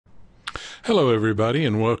Hello everybody,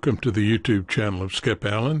 and welcome to the YouTube channel of Skip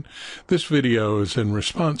Allen. This video is in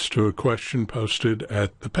response to a question posted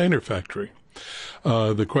at the Painter Factory.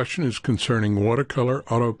 The question is concerning watercolor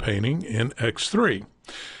auto painting in X3.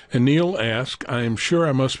 And Neil asked, I am sure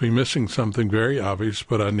I must be missing something very obvious,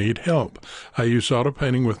 but I need help. I use auto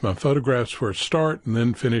painting with my photographs for a start and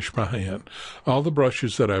then finish by hand. All the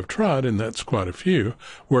brushes that I've tried, and that's quite a few,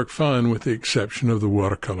 work fine with the exception of the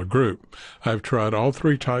watercolor group. I've tried all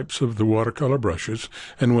three types of the watercolor brushes,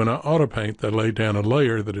 and when I auto paint, they lay down a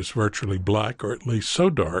layer that is virtually black, or at least so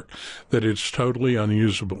dark that it's totally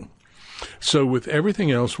unusable. So with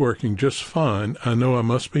everything else working just fine, I know I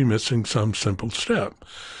must be missing some simple step.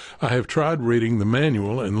 I have tried reading the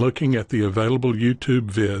manual and looking at the available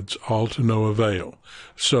YouTube vids, all to no avail.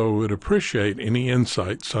 So would appreciate any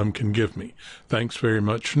insight some can give me. Thanks very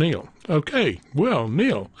much, Neil. Okay, well,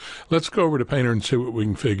 Neil, let's go over to Painter and see what we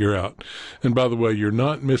can figure out. And by the way, you're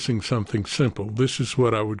not missing something simple. This is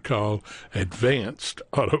what I would call advanced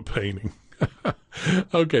auto painting.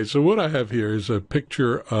 Okay, so what I have here is a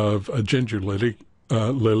picture of a ginger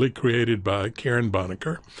lily created by Karen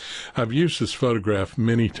Bonneker. I've used this photograph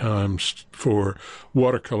many times for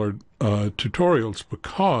watercolor tutorials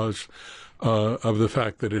because of the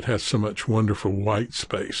fact that it has so much wonderful white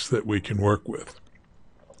space that we can work with.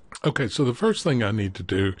 Okay, so the first thing I need to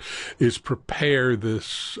do is prepare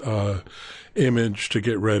this image to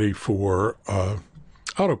get ready for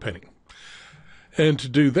auto painting. And to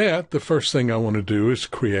do that, the first thing I want to do is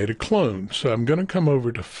create a clone. So I'm going to come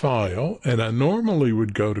over to File, and I normally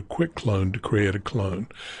would go to Quick Clone to create a clone.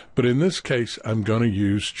 But in this case, I'm going to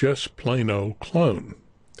use just plain old clone.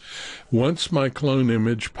 Once my clone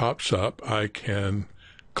image pops up, I can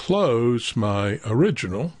close my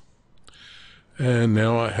original, and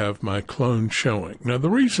now I have my clone showing. Now, the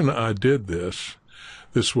reason I did this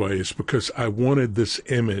way is because I wanted this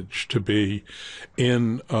image to be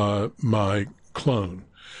in my clone.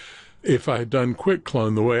 If I had done quick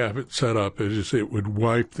clone, the way I have it set up is it would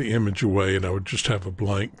wipe the image away and I would just have a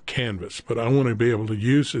blank canvas. But I want to be able to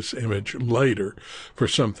use this image later for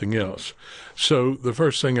something else. So the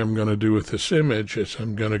first thing I'm going to do with this image is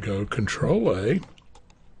I'm going to go Control A,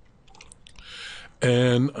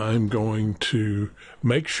 and I'm going to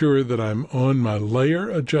make sure that I'm on my layer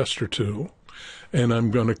adjuster tool, and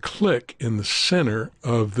I'm going to click in the center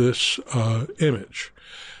of this image.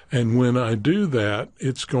 And when I do that,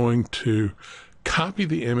 it's going to copy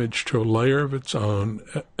the image to a layer of its own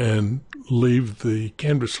and leave the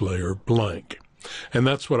canvas layer blank. And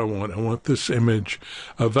that's what I want. I want this image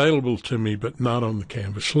available to me, but not on the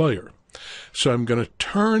canvas layer. So I'm going to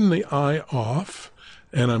turn the eye off,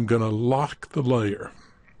 and I'm going to lock the layer.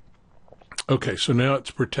 Okay, so now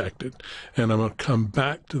it's protected, and I'm going to come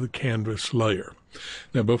back to the canvas layer.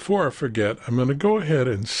 Now, before I forget, I'm going to go ahead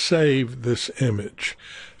and save this image.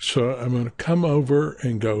 So I'm going to come over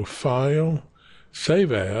and go File,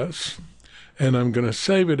 Save As, and I'm going to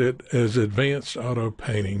save it as Advanced Auto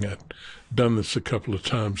Painting. I've done this a couple of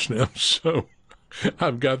times now, so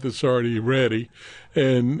I've got this already ready.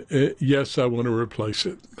 And yes, I want to replace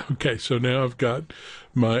it. Okay, so now I've got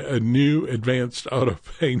my new Advanced Auto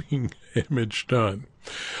Painting image done.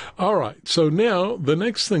 All right, so now the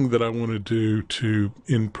next thing that I want to do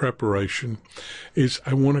in preparation is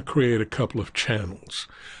I want to create a couple of channels.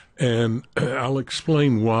 And I'll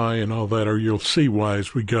explain why and all that, or you'll see why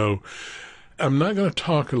as we go. I'm not going to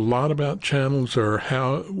talk a lot about channels or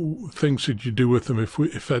how things that you do with them.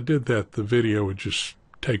 If I did that, the video would just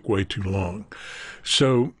take way too long.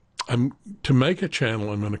 So to make a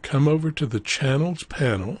channel, I'm going to come over to the Channels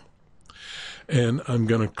panel, and I'm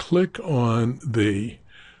going to click on the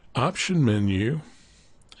option menu,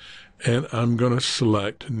 and I'm going to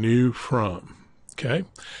select New From. Okay,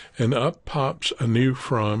 and up pops a New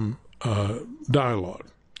From dialog.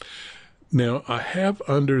 Now, I have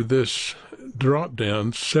under this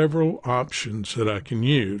drop-down several options that I can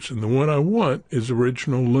use, and the one I want is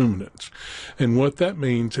Original Luminance. And what that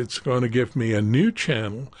means, it's going to give me a new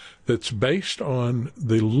channel that's based on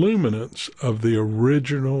the luminance of the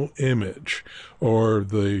original image or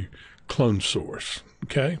the clone source,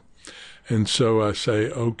 okay? And so I say,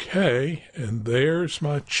 okay, and there's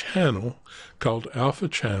my channel called Alpha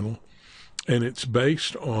Channel, and it's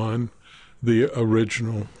based on the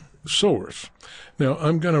original source. Now,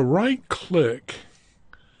 I'm going to right-click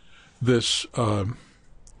this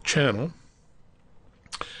channel.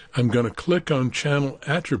 I'm going to click on Channel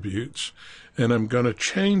Attributes, and I'm going to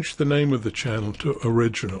change the name of the channel to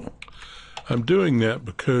Original. I'm doing that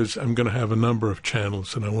because I'm going to have a number of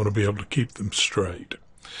channels, and I want to be able to keep them straight.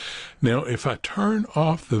 Now, if I turn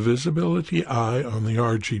off the visibility eye on the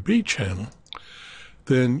RGB channel,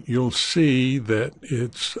 then you'll see that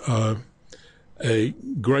it's a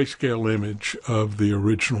grayscale image of the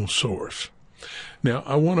original source. Now,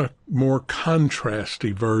 I want a more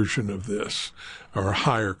contrasty version of this, or a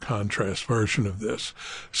higher contrast version of this.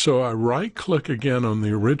 So I right-click again on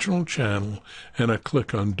the original channel, and I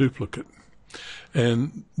click on Duplicate.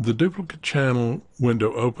 And the Duplicate Channel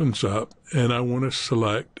window opens up, and I want to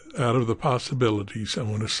select, out of the possibilities, I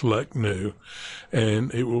want to select New,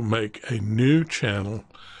 and it will make a new channel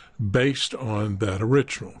based on that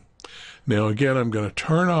original. Now again, I'm going to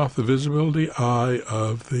turn off the visibility eye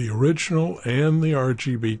of the original and the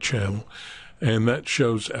RGB channel, and that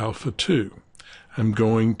shows alpha 2. I'm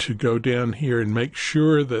going to go down here and make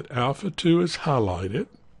sure that alpha 2 is highlighted,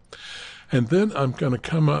 and then I'm going to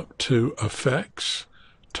come up to Effects,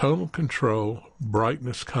 Tonal Control,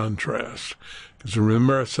 Brightness, Contrast, because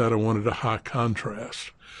remember I said I wanted a high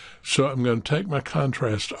contrast. So I'm going to take my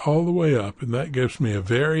contrast all the way up, and that gives me a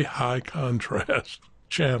very high contrast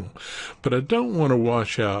channel. But I don't want to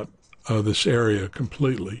wash out this area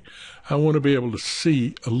completely. I want to be able to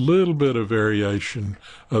see a little bit of variation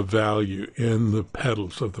of value in the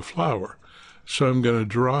petals of the flower. So I'm going to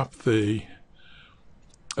drop the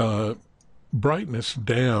brightness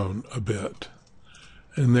down a bit.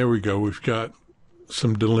 And there we go. We've got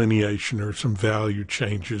some delineation or some value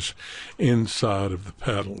changes inside of the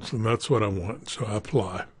petals, and that's what I want. So I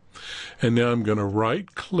apply. And now I'm going to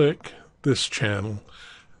right-click this channel,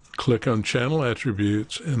 click on Channel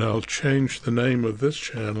Attributes, and I'll change the name of this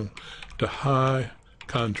channel to High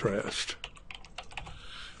Contrast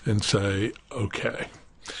and say OK.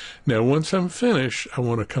 Now once I'm finished, I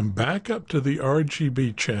want to come back up to the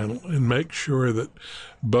RGB channel and make sure that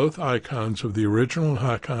both icons of the original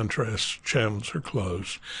high contrast channels are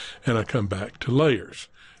closed, and I come back to Layers,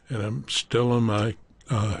 and I'm still on my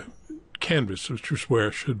canvas, which is where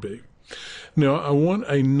I should be. Now I want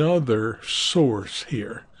another source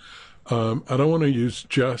here. I don't want to use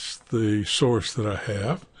just the source that I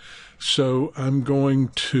have, so I'm going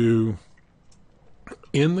to,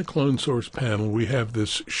 in the Clone Source panel, we have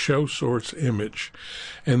this Show Source Image,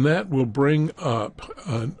 and that will bring up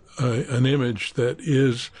an image that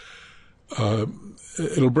is,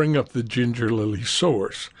 it'll bring up the Ginger Lily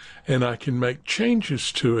source, and I can make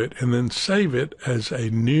changes to it and then save it as a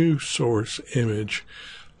new source image,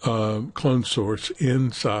 clone source,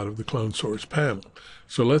 inside of the Clone Source panel.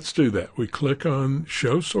 So let's do that. We click on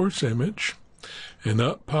Show Source Image, and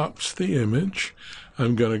up pops the image.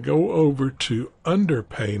 I'm going to go over to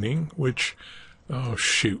Underpainting, which, oh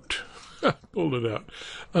shoot, I pulled it out.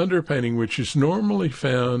 Underpainting, which is normally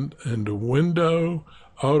found under Window,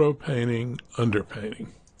 Auto Painting, Underpainting.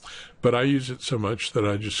 But I use it so much that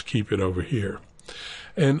I just keep it over here.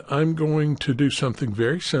 And I'm going to do something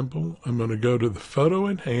very simple. I'm going to go to the Photo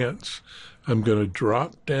Enhance. I'm going to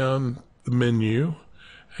drop down the menu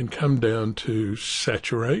and come down to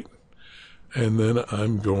Saturate. And then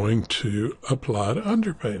I'm going to apply to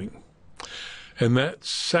underpainting. And that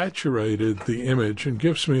saturated the image and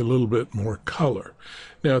gives me a little bit more color.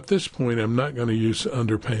 Now at this point, I'm not going to use the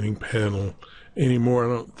underpainting panel anymore,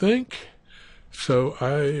 I don't think. So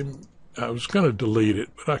I was going to delete it,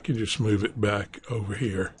 but I can just move it back over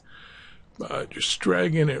here by just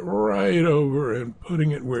dragging it right over and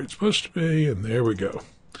putting it where it's supposed to be, and there we go.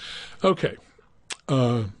 Okay.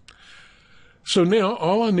 So now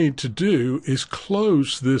all I need to do is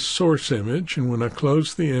close this source image, and when I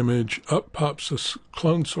close the image, up pops this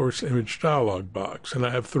Clone Source Image dialog box, and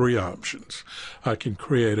I have three options. I can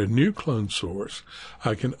create a new clone source,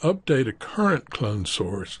 I can update a current clone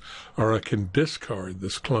source, or I can discard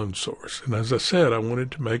this clone source. And as I said, I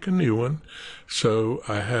wanted to make a new one, so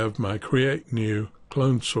I have my Create New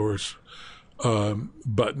Clone Source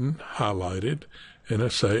button highlighted, and I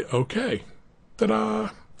say OK.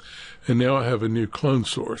 Ta-da! And now I have a new clone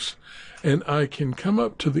source. And I can come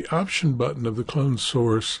up to the Option button of the Clone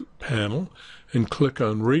Source panel and click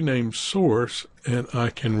on Rename Source, and I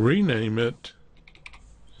can rename it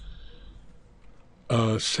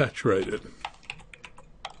Saturated.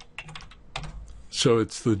 So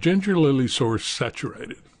it's the Ginger Lily source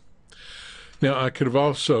saturated. Now I could have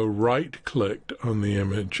also right-clicked on the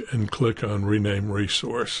image and click on Rename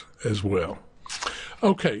Resource as well.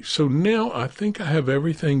 Okay, so now I think I have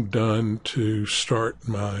everything done to start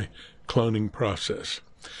my cloning process.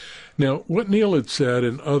 Now, what Neil had said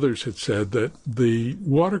and others had said that the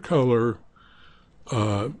watercolor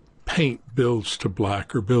paint builds to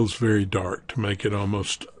black or builds very dark to make it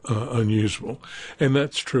almost unusable. And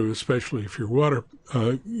that's true, especially if you're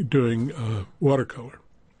doing watercolor.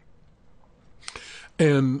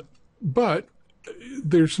 But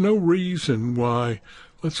there's no reason why,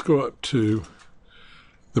 let's go up to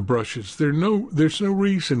the brushes. There's no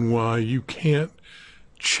reason why you can't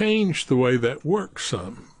change the way that works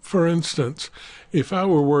some. For instance, if I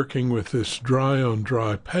were working with this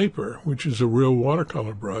dry-on-dry paper, which is a real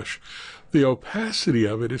watercolor brush, the opacity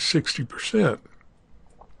of it is 60%.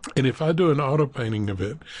 And if I do an auto painting of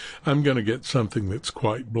it, I'm going to get something that's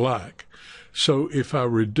quite black. So if I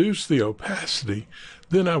reduce the opacity,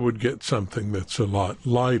 then I would get something that's a lot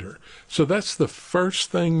lighter. So that's the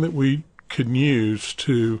first thing that we can use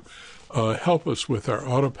to help us with our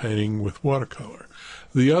auto painting with watercolor.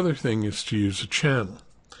 The other thing is to use a channel.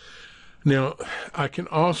 Now, I can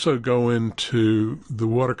also go into the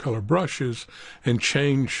watercolor brushes and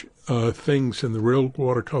change things in the real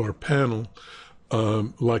watercolor panel,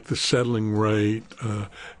 like the settling rate,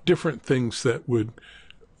 different things that would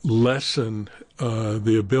lessen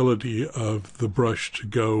the ability of the brush to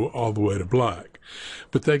go all the way to black.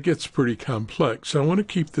 But that gets pretty complex. So I want to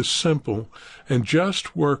keep this simple and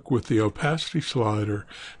just work with the opacity slider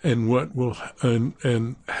and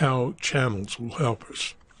and how channels will help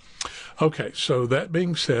us. Okay, so that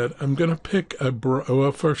being said, I'm going to pick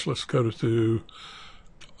well, first let's go to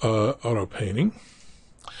auto painting.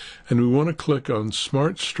 And we want to click on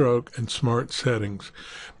Smart Stroke and Smart Settings.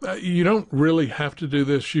 You don't really have to do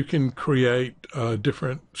this. You can create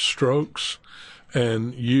different strokes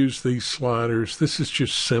and use these sliders. This is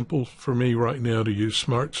just simple for me right now to use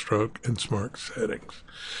Smart Stroke and Smart Settings.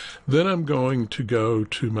 Then I'm going to go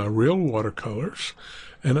to my real watercolors,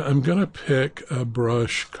 and I'm going to pick a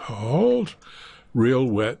brush called Real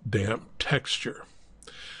Wet Damp Texture.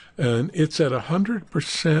 And it's at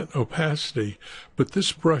 100% opacity, but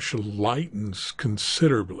this brush lightens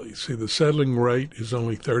considerably. See, the settling rate is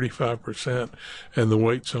only 35% and the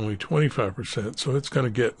weight's only 25%, so it's going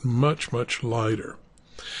to get much, much lighter.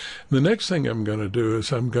 The next thing I'm going to do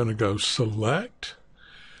is I'm going to go Select,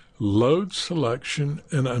 Load Selection,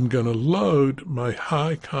 and I'm going to load my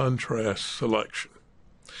high contrast selection.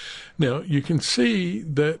 Now, you can see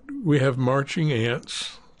that we have marching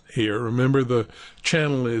ants here. Remember, the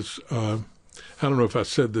channel is, I don't know if I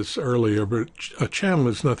said this earlier, but a channel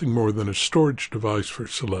is nothing more than a storage device for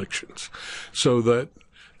selections. So that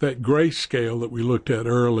grayscale that we looked at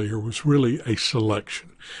earlier was really a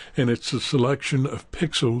selection. And it's a selection of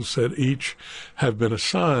pixels that each have been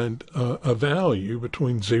assigned a value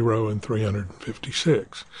between 0 and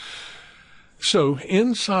 356. So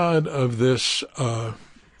inside of this,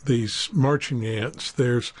 these marching ants,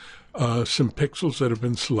 there's some pixels that have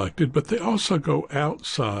been selected, but they also go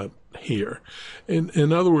outside here.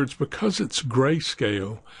 In other words, because it's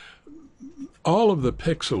grayscale, all of the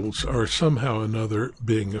pixels are somehow or another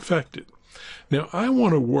being affected. Now, I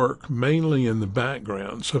want to work mainly in the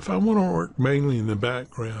background. So if I want to work mainly in the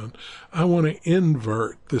background, I want to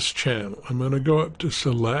invert this channel. I'm going to go up to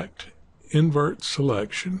Select, Invert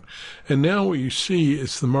Selection, and now what you see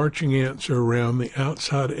is the marching ants are around the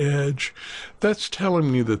outside edge. That's telling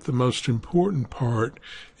me that the most important part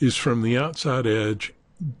is from the outside edge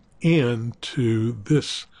into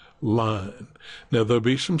this line. Now, there'll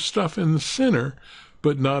be some stuff in the center,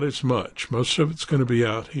 but not as much. Most of it's going to be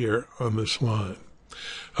out here on this line.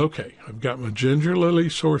 Okay, I've got my ginger lily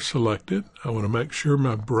source selected. I want to make sure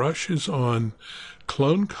my brush is on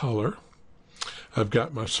Clone Color. I've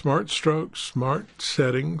got my Smart Stroke, Smart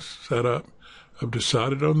Settings set up. I've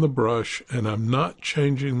decided on the brush, and I'm not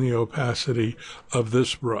changing the opacity of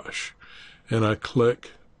this brush. And I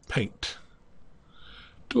click Paint.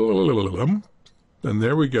 And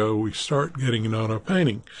there we go. We start getting an auto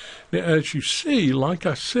painting. Now, as you see, like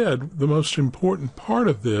I said, the most important part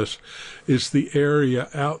of this is the area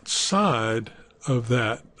outside of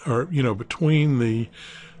that, or, between the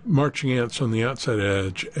marching ants on the outside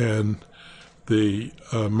edge and the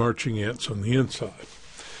marching ants on the inside.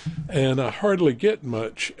 And I hardly get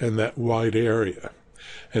much in that white area.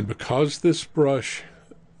 And because this brush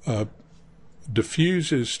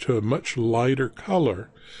diffuses to a much lighter color,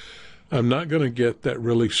 I'm not going to get that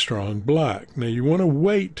really strong black. Now, you want to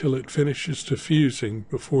wait till it finishes diffusing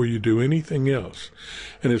before you do anything else.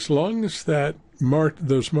 And as long as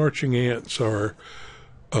those marching ants are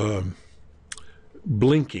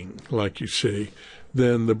blinking, like you see,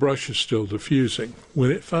 then the brush is still diffusing.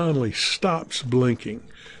 When it finally stops blinking,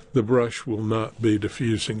 the brush will not be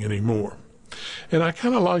diffusing anymore. And I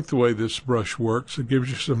kind of like the way this brush works. It gives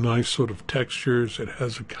you some nice sort of textures. It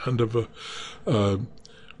has a kind of a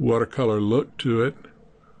watercolor look to it.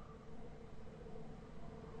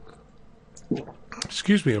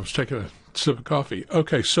 Excuse me, I was taking a sip of coffee.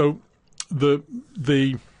 Okay, so the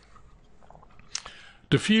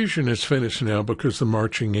diffusion is finished now because the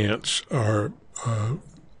marching ants are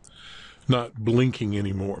not blinking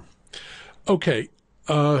anymore. Okay,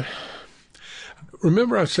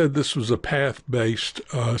 Remember I said this was a path-based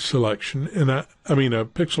selection, and I mean a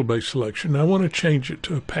pixel-based selection. I want to change it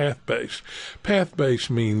to a path-based. Path-based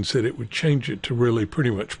means that it would change it to really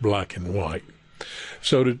pretty much black and white.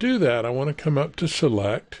 So to do that, I want to come up to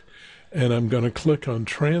Select, and I'm going to click on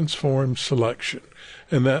Transform Selection.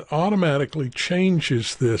 And that automatically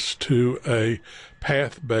changes this to a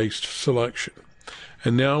path-based selection.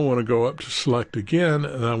 And now I want to go up to Select again,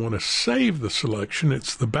 and I want to save the selection.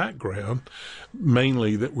 It's the background,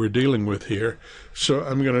 mainly, that we're dealing with here. So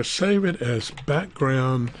I'm going to save it as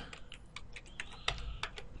Background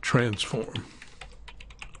Transform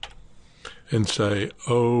and say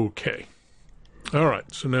OK. All right,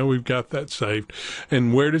 so now we've got that saved.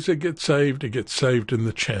 And where does it get saved? It gets saved in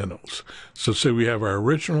the channels. So see, we have our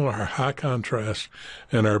original, our high contrast,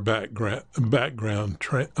 and our background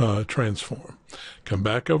transform. Come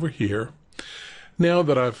back over here. Now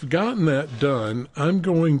that I've gotten that done, I'm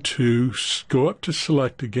going to go up to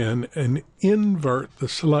Select again and invert the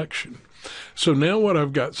selection. So now what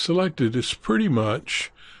I've got selected is pretty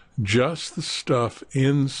much just the stuff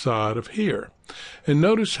inside of here. And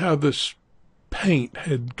notice how this paint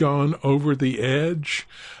had gone over the edge.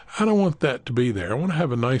 I don't want that to be there. I want to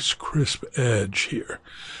have a nice crisp edge here.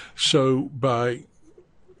 So by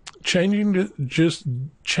changing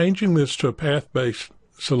this to a path-based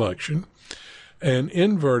selection and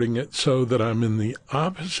inverting it so that I'm in the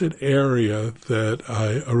opposite area that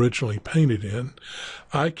I originally painted in,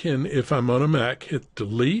 I can, if I'm on a Mac, hit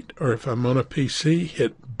Delete, or if I'm on a PC,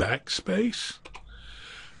 hit Backspace.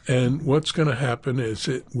 And what's going to happen is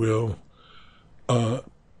it will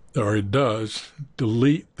or it does,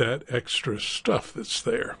 delete that extra stuff that's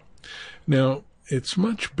there. Now, it's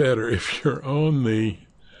much better if you're on the,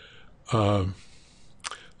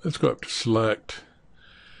 let's go up to Select.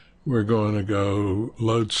 We're going to go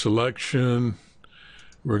Load Selection.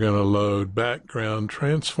 We're going to load Background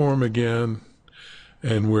Transform again,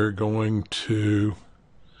 and we're going to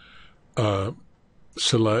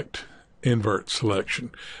select Invert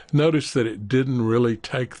Selection. Notice that it didn't really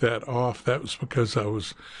take that off. That was because I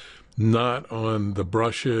was not on the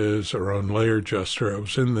brushes or on Layer Adjuster. I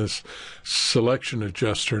was in this Selection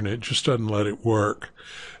Adjuster, and it just doesn't let it work.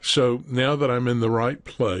 So now that I'm in the right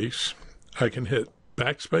place, I can hit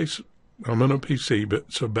Backspace. I'm on a PC,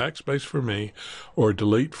 but so Backspace for me, or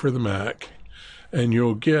Delete for the Mac, and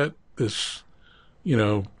you'll get this,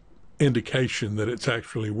 indication that it's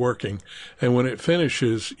actually working. And when it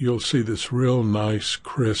finishes, you'll see this real nice,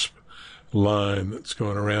 crisp line that's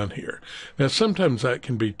going around here. Now, sometimes that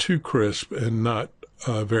can be too crisp and not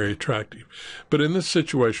very attractive. But in this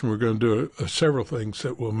situation, we're going to do several things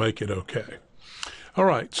that will make it okay. All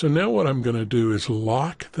right, so now what I'm going to do is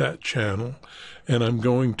lock that channel, and I'm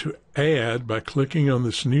going to add, by clicking on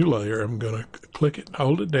this new layer, I'm going to click it,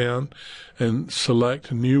 hold it down, and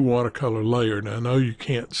select New Watercolor Layer. Now, I know you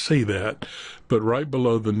can't see that, but right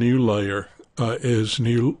below the new layer is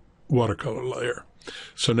New Watercolor Layer.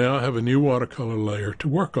 So now I have a new watercolor layer to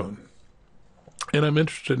work on. And I'm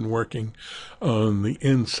interested in working on the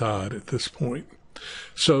inside at this point.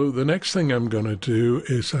 So the next thing I'm going to do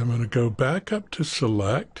is I'm going to go back up to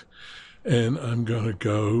Select, and I'm going to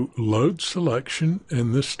go Load Selection,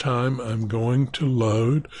 and this time I'm going to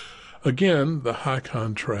load, again, the high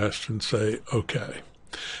contrast and say OK.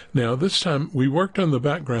 Now this time we worked on the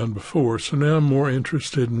background before, so now I'm more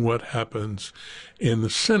interested in what happens in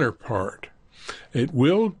the center part. It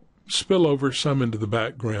will spill over some into the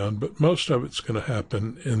background, but most of it's going to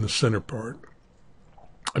happen in the center part.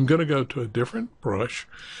 I'm going to go to a different brush,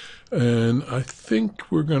 and I think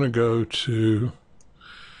we're going to go to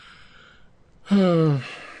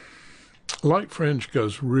Light Fringe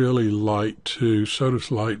goes really light too, so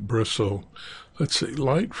does Light Bristle. Let's see,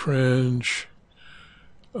 Light Fringe,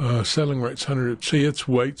 settling rate's 100. See, its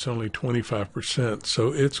weight's only 25%,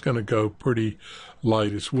 so it's going to go pretty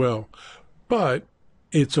light as well. But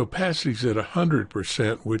its opacity's at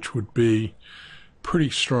 100%, which would be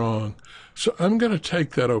pretty strong. So I'm going to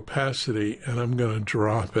take that opacity and I'm going to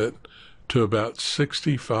drop it to about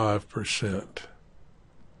 65%.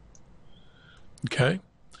 Okay?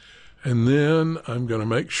 And then I'm going to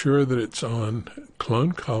make sure that it's on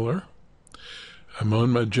Clone Color. I'm on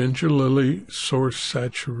my Ginger Lily Source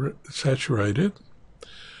Saturated.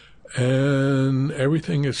 And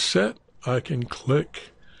everything is set. I can click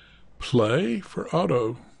Play for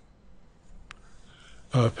auto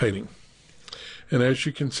painting. And as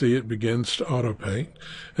you can see, it begins to auto paint.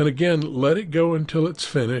 And again, let it go until it's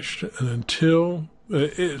finished, and until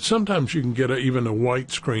sometimes you can get even a white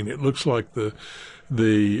screen. It looks like the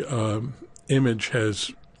image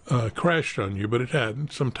has crashed on you, but it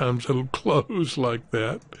hadn't. Sometimes it'll close like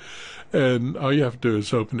that, and all you have to do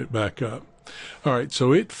is open it back up. All right,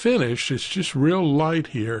 so it finished. It's just real light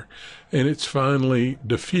here, and it's finally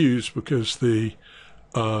diffused because the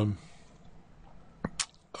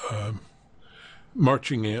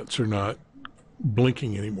marching ants are not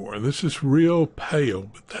blinking anymore. And this is real pale,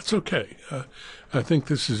 but that's okay. I think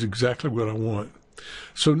this is exactly what I want.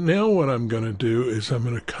 So now what I'm going to do is I'm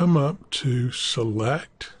going to come up to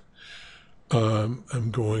select.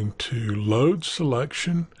 I'm going to load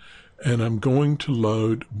selection, and I'm going to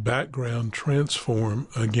load background transform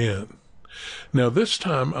again. Now this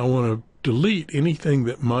time I want to delete anything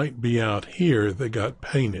that might be out here that got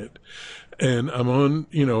painted. And I'm on,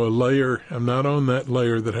 a layer. I'm not on that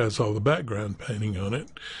layer that has all the background painting on it.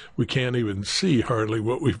 We can't even see hardly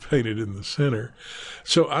what we've painted in the center.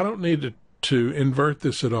 So I don't need to invert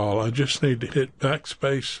this at all. I just need to hit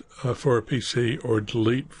backspace for a PC or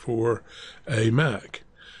delete for a Mac.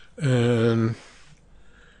 And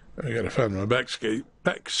I got to find my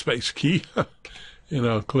backspace key. And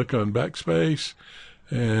I'll click on backspace.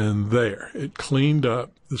 And there, it cleaned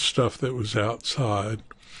up the stuff that was outside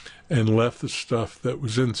and left the stuff that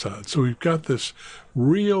was inside. So we've got this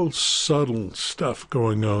real subtle stuff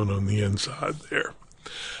going on the inside there.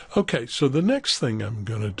 Okay, so the next thing I'm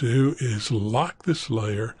going to do is lock this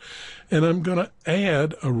layer, and I'm going to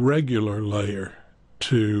add a regular layer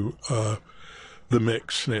to the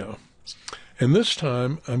mix now. And this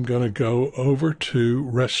time I'm going to go over to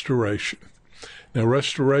restoration. Now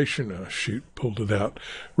restoration, pulled it out.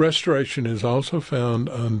 Restoration is also found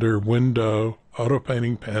under Window, Auto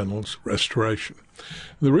Painting Panels, Restoration.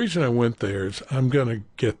 The reason I went there is I'm going to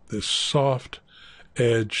get this soft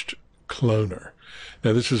edged cloner.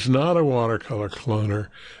 Now this is not a watercolor cloner,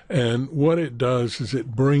 and what it does is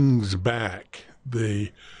it brings back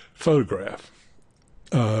the photograph.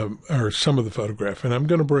 Or some of the photograph, and I'm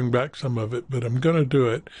going to bring back some of it, but I'm going to do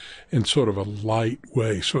it in sort of a light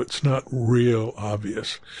way so it's not real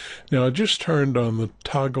obvious. Now I just turned on the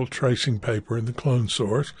toggle tracing paper in the clone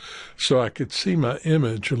source so I could see my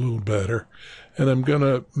image a little better, and I'm going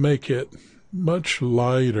to make it much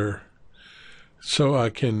lighter so I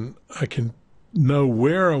can know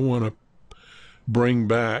where I want to bring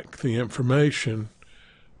back the information,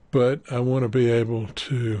 but I want to be able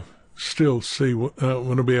to still see what I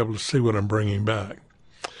want to be able to see what I'm bringing back.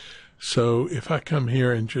 So if I come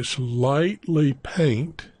here and just lightly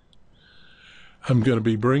paint, I'm going to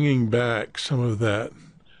be bringing back some of that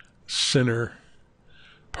center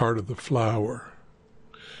part of the flower.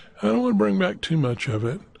 I don't want to bring back too much of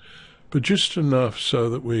it, but just enough so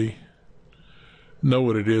that we know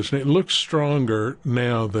what it is. And it looks stronger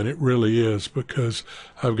now than it really is because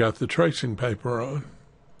I've got the tracing paper on.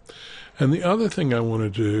 And the other thing I want to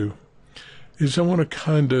do is I want to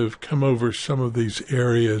kind of come over some of these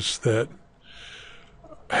areas that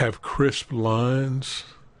have crisp lines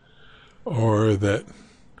or that,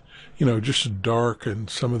 just darken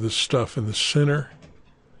some of the stuff in the center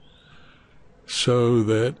so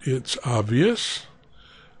that it's obvious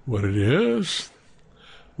what it is.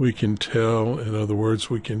 We can tell, in other words,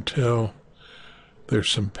 we can tell there's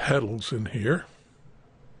some petals in here.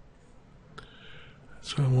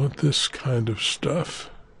 So I want this kind of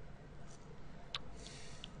stuff.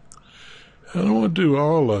 I don't want to do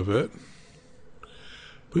all of it,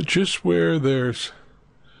 but just where there's,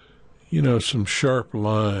 some sharp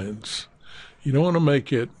lines. You don't want to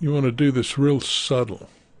make it, you want to do this real subtle,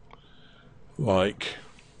 like.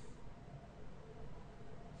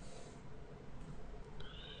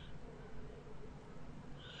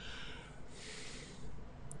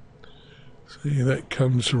 See, that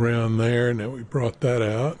comes around there. Now we brought that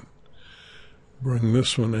out. Bring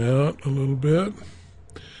this one out a little bit.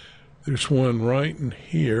 There's one right in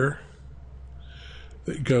here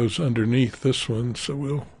that goes underneath this one, so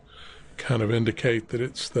we'll kind of indicate that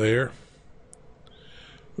it's there.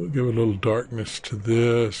 We'll give a little darkness to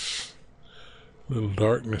this, a little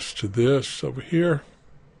darkness to this over here.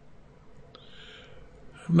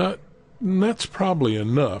 That's probably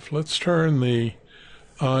enough. Let's turn the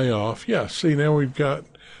eye off. Yeah, see, now we've got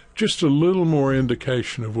just a little more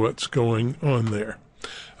indication of what's going on there.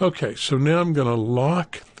 Okay, so now I'm going to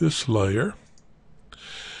lock this layer.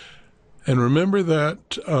 And remember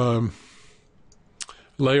that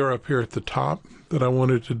layer up here at the top that I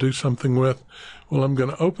wanted to do something with? Well, I'm going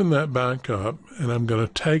to open that back up, and I'm going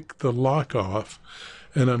to take the lock off,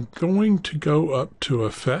 and I'm going to go up to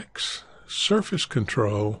Effects, Surface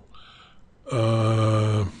Control.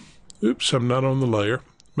 Oops, I'm not on the layer.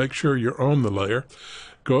 Make sure you're on the layer.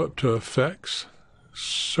 Go up to Effects,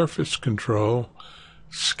 Surface Control,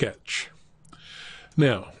 Sketch.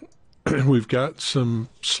 Now, we've got some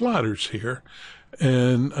sliders here,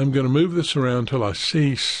 and I'm going to move this around till I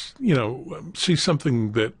see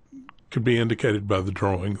something that could be indicated by the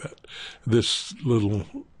drawing, that this little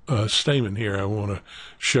stamen here, I want to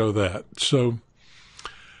show that. So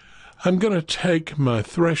I'm going to take my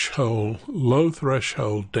low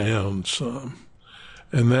threshold down some,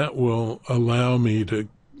 and that will allow me to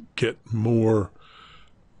get more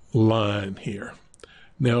line here.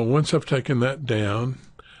 Now, once I've taken that down,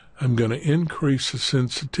 I'm going to increase the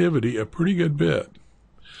sensitivity a pretty good bit,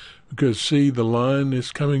 because see, the line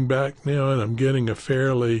is coming back now, and I'm getting a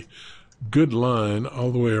fairly good line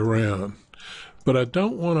all the way around. But I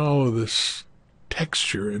don't want all of this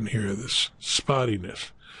texture in here, this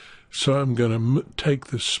spottiness. So I'm going to take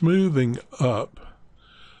the smoothing up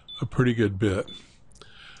a pretty good bit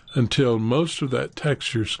until most of that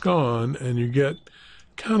texture's gone, and you get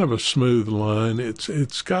kind of a smooth line.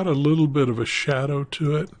 It's got a little bit of a shadow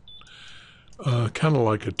to it, kind of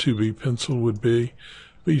like a 2B pencil would be.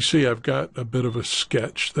 But you see, I've got a bit of a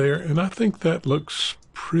sketch there, and I think that looks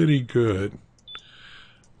pretty good.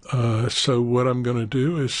 So what I'm going to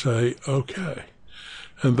do is say, okay.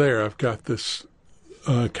 And there, I've got this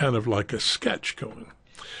kind of like a sketch going.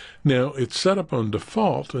 Now, it's set up on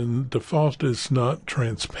default, and default is not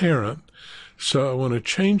transparent. So I want to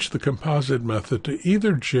change the composite method to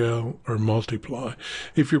either gel or multiply.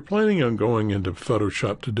 If you're planning on going into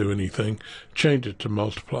Photoshop to do anything, change it to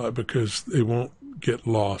multiply, because it won't get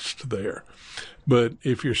lost there. But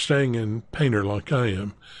if you're staying in Painter like I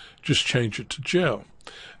am, just change it to gel.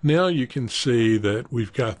 Now you can see that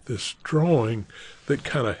we've got this drawing that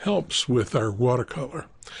kind of helps with our watercolor.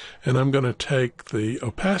 And I'm going to take the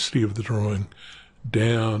opacity of the drawing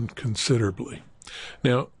down considerably.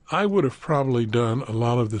 Now, I would have probably done a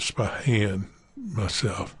lot of this by hand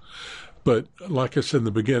myself. But like I said in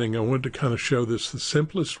the beginning, I wanted to kind of show this the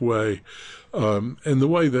simplest way, and the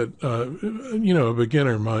way that, a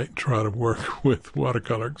beginner might try to work with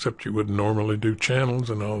watercolor, except you wouldn't normally do channels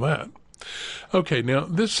and all that. Okay, now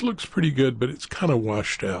this looks pretty good, but it's kind of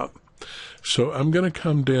washed out. So I'm going to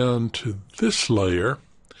come down to this layer,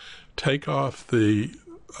 take off the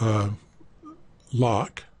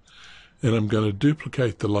lock, and I'm going to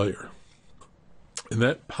duplicate the layer. And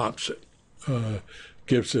that pops it,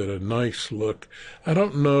 gives it a nice look. I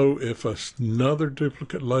don't know if another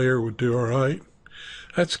duplicate layer would do all right.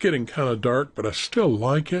 That's getting kind of dark, but I still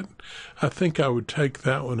like it. I think I would take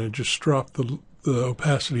that one and just drop the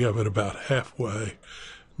opacity of it about halfway,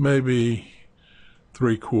 maybe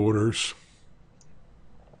 3/4.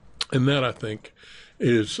 And that, I think,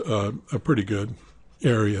 is a pretty good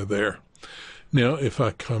area there. Now, if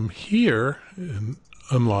I come here and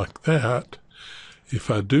unlock that, if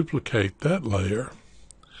I duplicate that layer,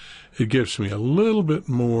 it gives me a little bit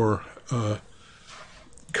more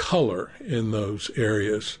color in those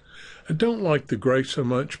areas. I don't like the gray so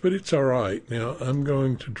much, but it's all right. Now, I'm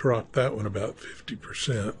going to drop that one about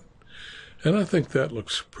 50%, and I think that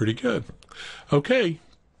looks pretty good. Okay,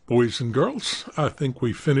 boys and girls, I think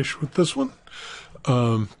we finished with this one.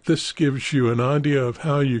 This gives you an idea of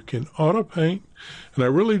how you can auto paint, and I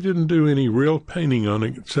really didn't do any real painting on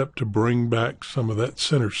it except to bring back some of that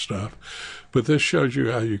center stuff. But this shows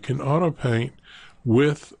you how you can auto paint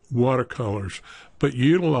with watercolors, but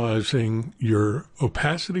utilizing your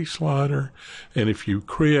opacity slider, and if you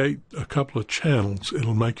create a couple of channels,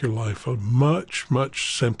 it'll make your life much,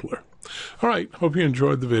 much simpler. All right, hope you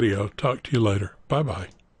enjoyed the video. Talk to you later. Bye-bye.